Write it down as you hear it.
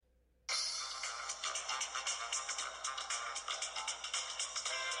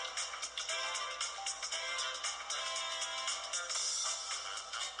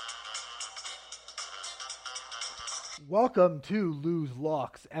Welcome to Lou's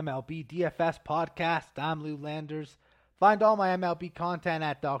Locks MLB DFS podcast. I'm Lou Landers. Find all my MLB content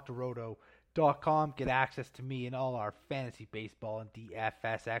at drroto.com. Get access to me and all our fantasy baseball and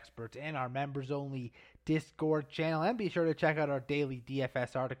DFS experts and our members only Discord channel. And be sure to check out our daily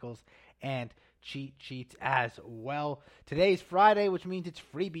DFS articles and cheat sheets as well. Today's Friday, which means it's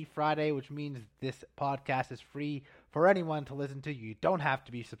Freebie Friday, which means this podcast is free for anyone to listen to. You don't have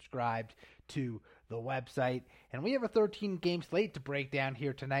to be subscribed to the website. And we have a 13-game slate to break down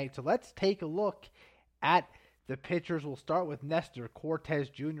here tonight. So let's take a look at the pitchers. We'll start with Nestor Cortes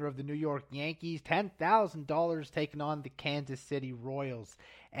Jr. of the New York Yankees. $10,000 taking on the Kansas City Royals.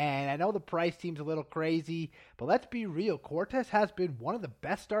 And I know the price seems a little crazy, but let's be real. Cortes has been one of the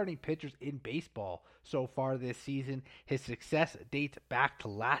best starting pitchers in baseball so far this season. His success dates back to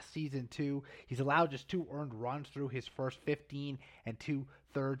last season, too. He's allowed just 2 earned runs through his first 15 and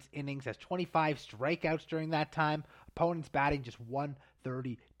 2/3 innings, has 25 strikeouts during that time. Opponents batting just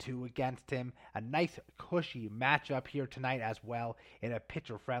 132 against him. A nice cushy matchup here tonight as well in a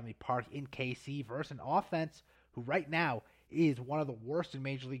pitcher-friendly park in KC versus an offense who right now is one of the worst in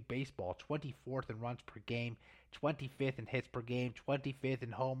Major League Baseball. 24th in runs per game, 25th in hits per game, 25th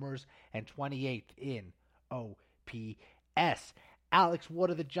in homers, and 28th in OPS. Alex Wood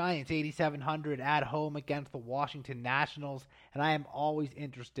of the Giants, 8,700 at home against the Washington Nationals. And I am always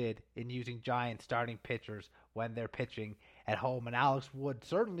interested in using Giants starting pitchers when they're pitching at home. And Alex Wood,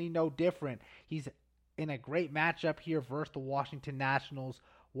 certainly no different. He's in a great matchup here versus the Washington Nationals.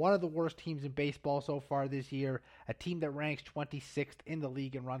 One of the worst teams in baseball so far this year. A team that ranks 26th in the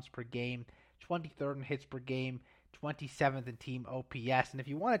league in runs per game, 23rd in hits per game, 27th in team OPS. And if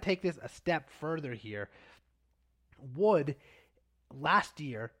you want to take this a step further here, Wood, last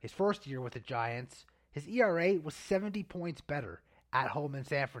year, his first year with the Giants, his ERA was 70 points better at home in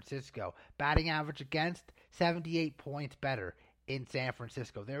San Francisco. Batting average against, 78 points better in San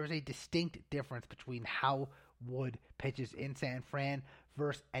Francisco. There is a distinct difference between how Wood pitches in San Fran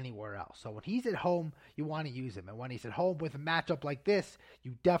versus anywhere else. So when he's at home, you want to use him. And when he's at home with a matchup like this,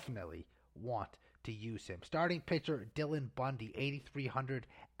 you definitely want to use him. Starting pitcher Dylan Bundy, 8,300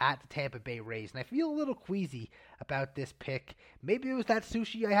 at the Tampa Bay Rays. And I feel a little queasy about this pick. Maybe it was that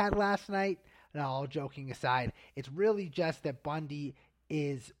sushi I had last night. No, all joking aside, it's really just that Bundy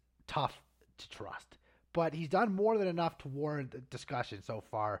is tough to trust. But he's done more than enough to warrant discussion so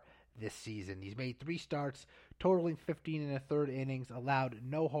far this season. He's made 3 starts, totaling 15 1/3 innings, allowed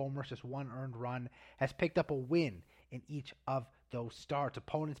no homers, just 1 earned run, has picked up a win in each of those starts.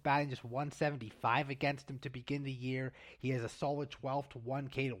 Opponents batting just 175 against him to begin the year. He has a solid 12-1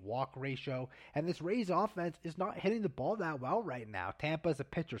 K to walk ratio, and this Rays offense is not hitting the ball that well right now. Tampa is a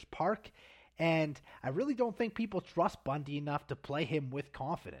pitcher's park, and I really don't think people trust Bundy enough to play him with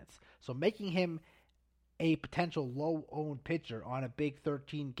confidence. So making him a potential low-owned pitcher on a big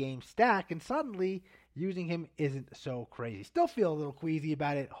 13-game stack, and suddenly using him isn't so crazy. Still feel a little queasy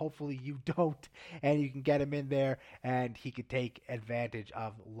about it. Hopefully you don't, and you can get him in there, and he could take advantage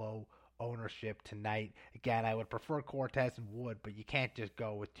of low ownership tonight. Again, I would prefer Cortes and Wood, but you can't just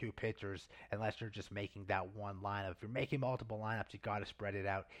go with 2 pitchers unless you're just making that one lineup. If you're making multiple lineups, you got to spread it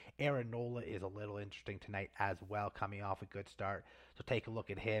out. Aaron Nola is a little interesting tonight as well, coming off a good start. So take a look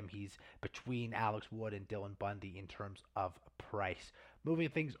at him. He's between Alex Wood and Dylan Bundy in terms of price. Moving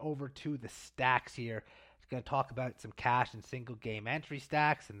things over to the stacks here. Going to talk about some cash and single game entry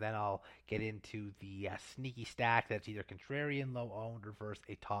stacks, and then I'll get into the sneaky stack that's either contrarian, low owned, or versus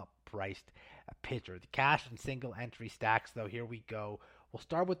a top priced pitcher. The cash and single entry stacks, though, here we go. We'll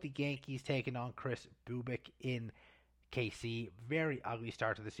start with the Yankees taking on Kris Bubic in KC. Very ugly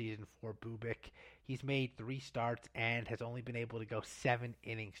start to the season for Bubic. He's made 3 starts and has only been able to go 7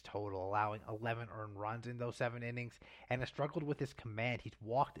 innings total, allowing 11 earned runs in those 7 innings, and has struggled with his command. He's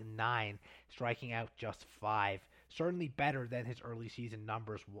walked 9, striking out just 5. Certainly better than his early season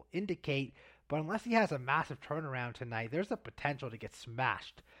numbers will indicate, but unless he has a massive turnaround tonight, there's a potential to get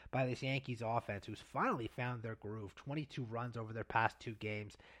smashed by this Yankees offense, who's finally found their groove. 22 runs over their past 2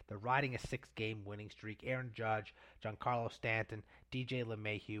 games. They're riding a 6-game winning streak. Aaron Judge, Giancarlo Stanton, DJ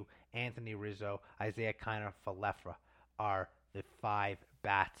LeMahieu, Anthony Rizzo, Isaiah Kiner-Falefa are the 5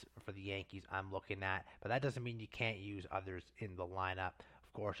 bats for the Yankees I'm looking at. But that doesn't mean you can't use others in the lineup.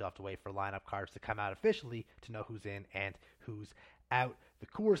 Of course, you'll have to wait for lineup cards to come out officially to know who's in and who's out. The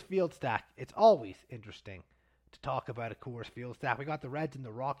Coors Field stack, it's always interesting to talk about a Coors Field stack. We got the Reds and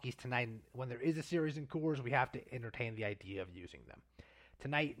the Rockies tonight, and when there is a series in Coors, we have to entertain the idea of using them.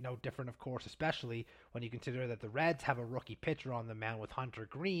 Tonight, no different, of course, especially when you consider that the Reds have a rookie pitcher on the mound with Hunter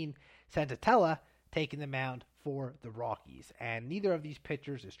Green. Senzatella taking the mound for the Rockies. And neither of these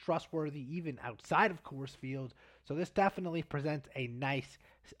pitchers is trustworthy, even outside of Coors Field. So this definitely presents a nice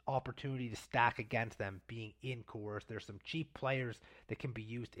opportunity to stack against them being in Coors. There's some cheap players that can be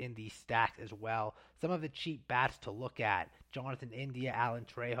used in these stacks as well. Some of the cheap bats to look at: Jonathan India, Alan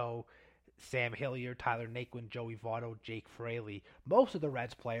Trejo, Sam Hilliard, Tyler Naquin, Joey Votto, Jake Fraley. Most of the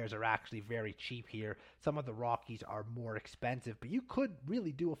Reds players are actually very cheap here. Some of the Rockies are more expensive, but you could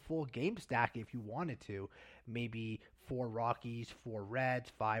really do a full game stack if you wanted to. Maybe 4 Rockies, 4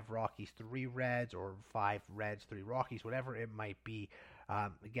 Reds, 5 Rockies, 3 Reds, or 5 Reds, 3 Rockies, whatever it might be.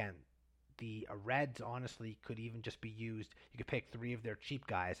 Again, the Reds honestly could even just be used. You could pick 3 of their cheap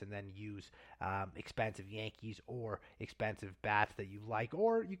guys and then use expensive Yankees or expensive bats that you like,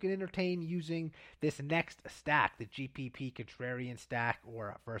 or you can entertain using this next stack, the GPP Contrarian stack,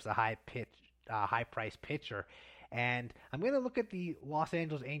 or versus a high price pitcher. And I'm going to look at the Los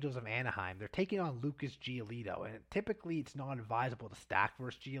Angeles Angels of Anaheim. They're taking on Lucas Giolito, and typically it's not advisable to stack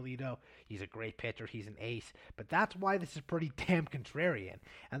versus Giolito. He's a great pitcher. He's an ace. But that's why this is pretty damn contrarian.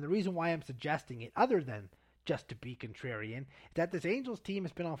 And the reason why I'm suggesting it, other than just to be contrarian, is that this Angels team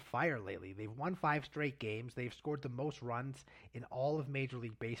has been on fire lately. They've won 5 straight games. They've scored the most runs in all of Major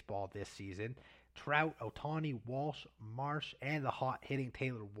League Baseball this season. Trout, Ohtani, Walsh, Marsh, and the hot-hitting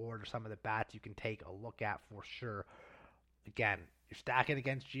Taylor Ward are some of the bats you can take a look at for sure. Again, you're stacking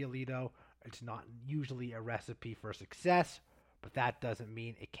against Giolito. It's not usually a recipe for success, but that doesn't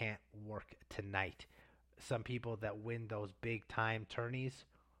mean it can't work tonight. Some people that win those big-time tourneys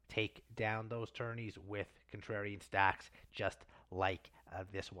take down those tourneys with contrarian stacks, just like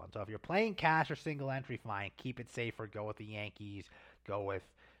this one. So if you're playing cash or single entry, fine. Keep it safer. Go with the Yankees. Go with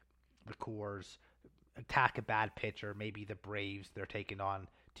the Coors, attack a bad pitcher, maybe the Braves. They're taking on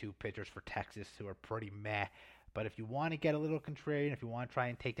 2 pitchers for Texas who are pretty meh. But if you want to get a little contrarian, if you want to try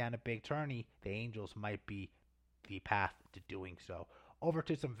and take down a big tourney, the Angels might be the path to doing so. Over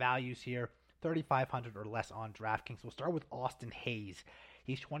to some values here, 3,500 or less on DraftKings. We'll start with Austin Hayes.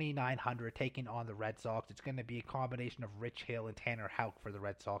 He's 2,900 taking on the Red Sox. It's going to be a combination of Rich Hill and Tanner Houck for the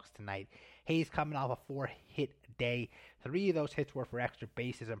Red Sox tonight. Hayes coming off a 4-hit day. 3 of those hits were for extra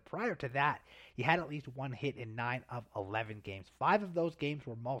bases, and prior to that, he had at least 1 hit in 9 of 11 games. 5 of those games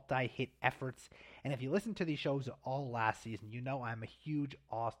were multi-hit efforts, and if you listen to these shows all last season, you know I'm a huge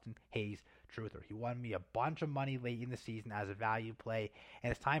Austin Hayes truther. He won me a bunch of money late in the season as a value play,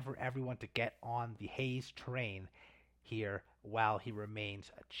 and it's time for everyone to get on the Hayes train here while he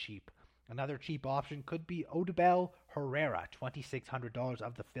remains cheap. Another cheap option could be Odubel Herrera, $2,600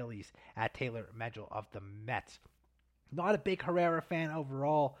 of the Phillies at Taylor Medjol of the Mets. Not a big Herrera fan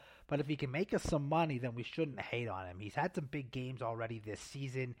overall, but if he can make us some money, then we shouldn't hate on him. He's had some big games already this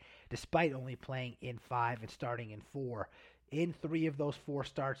season, despite only playing in 5 and starting in 4. In 3 of those 4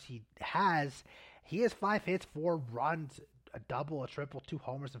 starts he has 5 hits, 4 runs, a double, a triple, 2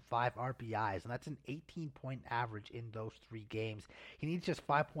 homers, and 5 RBIs, and that's an 18-point average in those 3 games. He needs just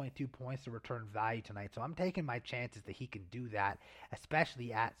 5.2 points to return value tonight, so I'm taking my chances that he can do that,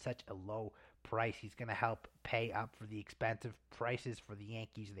 especially at such a low price. He's going to help pay up for the expensive prices for the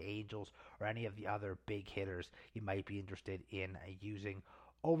Yankees, the Angels, or any of the other big hitters you might be interested in using.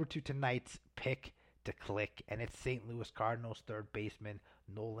 Over to tonight's pick to click, and it's St. Louis Cardinals third baseman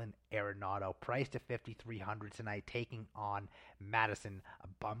Nolan Arenado, priced at $5,300 tonight, taking on Madison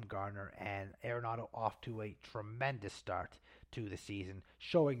Bumgarner. And Arenado off to a tremendous start to the season,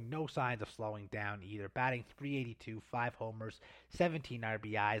 showing no signs of slowing down either. Batting .382, 5 homers, 17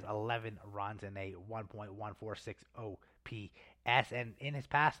 RBIs, 11 runs, and a 1.146 OPS. And in his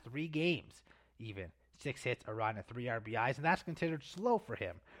past 3 games, even 6 hits, a run, and 3 RBIs, and that's considered slow for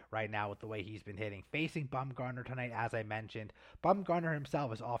him right now with the way he's been hitting. Facing Bumgarner tonight, as I mentioned, Bumgarner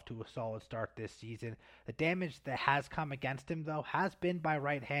himself is off to a solid start this season. The damage that has come against him, though, has been by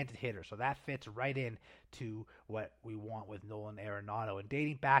right-handed hitters, so that fits right in to what we want with Nolan Arenado. And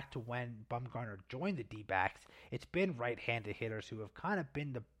dating back to when Bumgarner joined the D-backs, it's been right-handed hitters who have kind of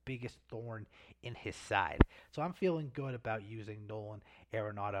been the biggest thorn in his side. So I'm feeling good about using Nolan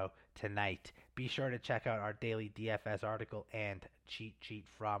Arenado tonight. Be sure to check out our daily DFS article and cheat sheet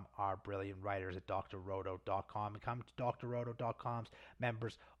from our brilliant writers at drroto.com, and come to drroto.com's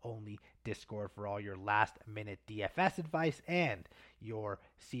members only Discord for all your last minute DFS advice and your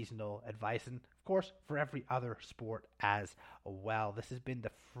seasonal advice, and of course for every other sport as well. This has been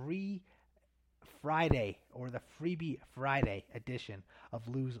the free Friday, or the Freebie Friday edition of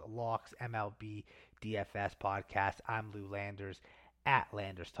Lou's Locks MLB DFS podcast. I'm Lou Landers at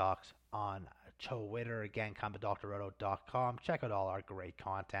Landers Talks on Twitter. Again, come to drroto.com. Check out all our great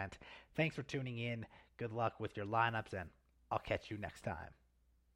content. Thanks for tuning in. Good luck with your lineups, and I'll catch you next time.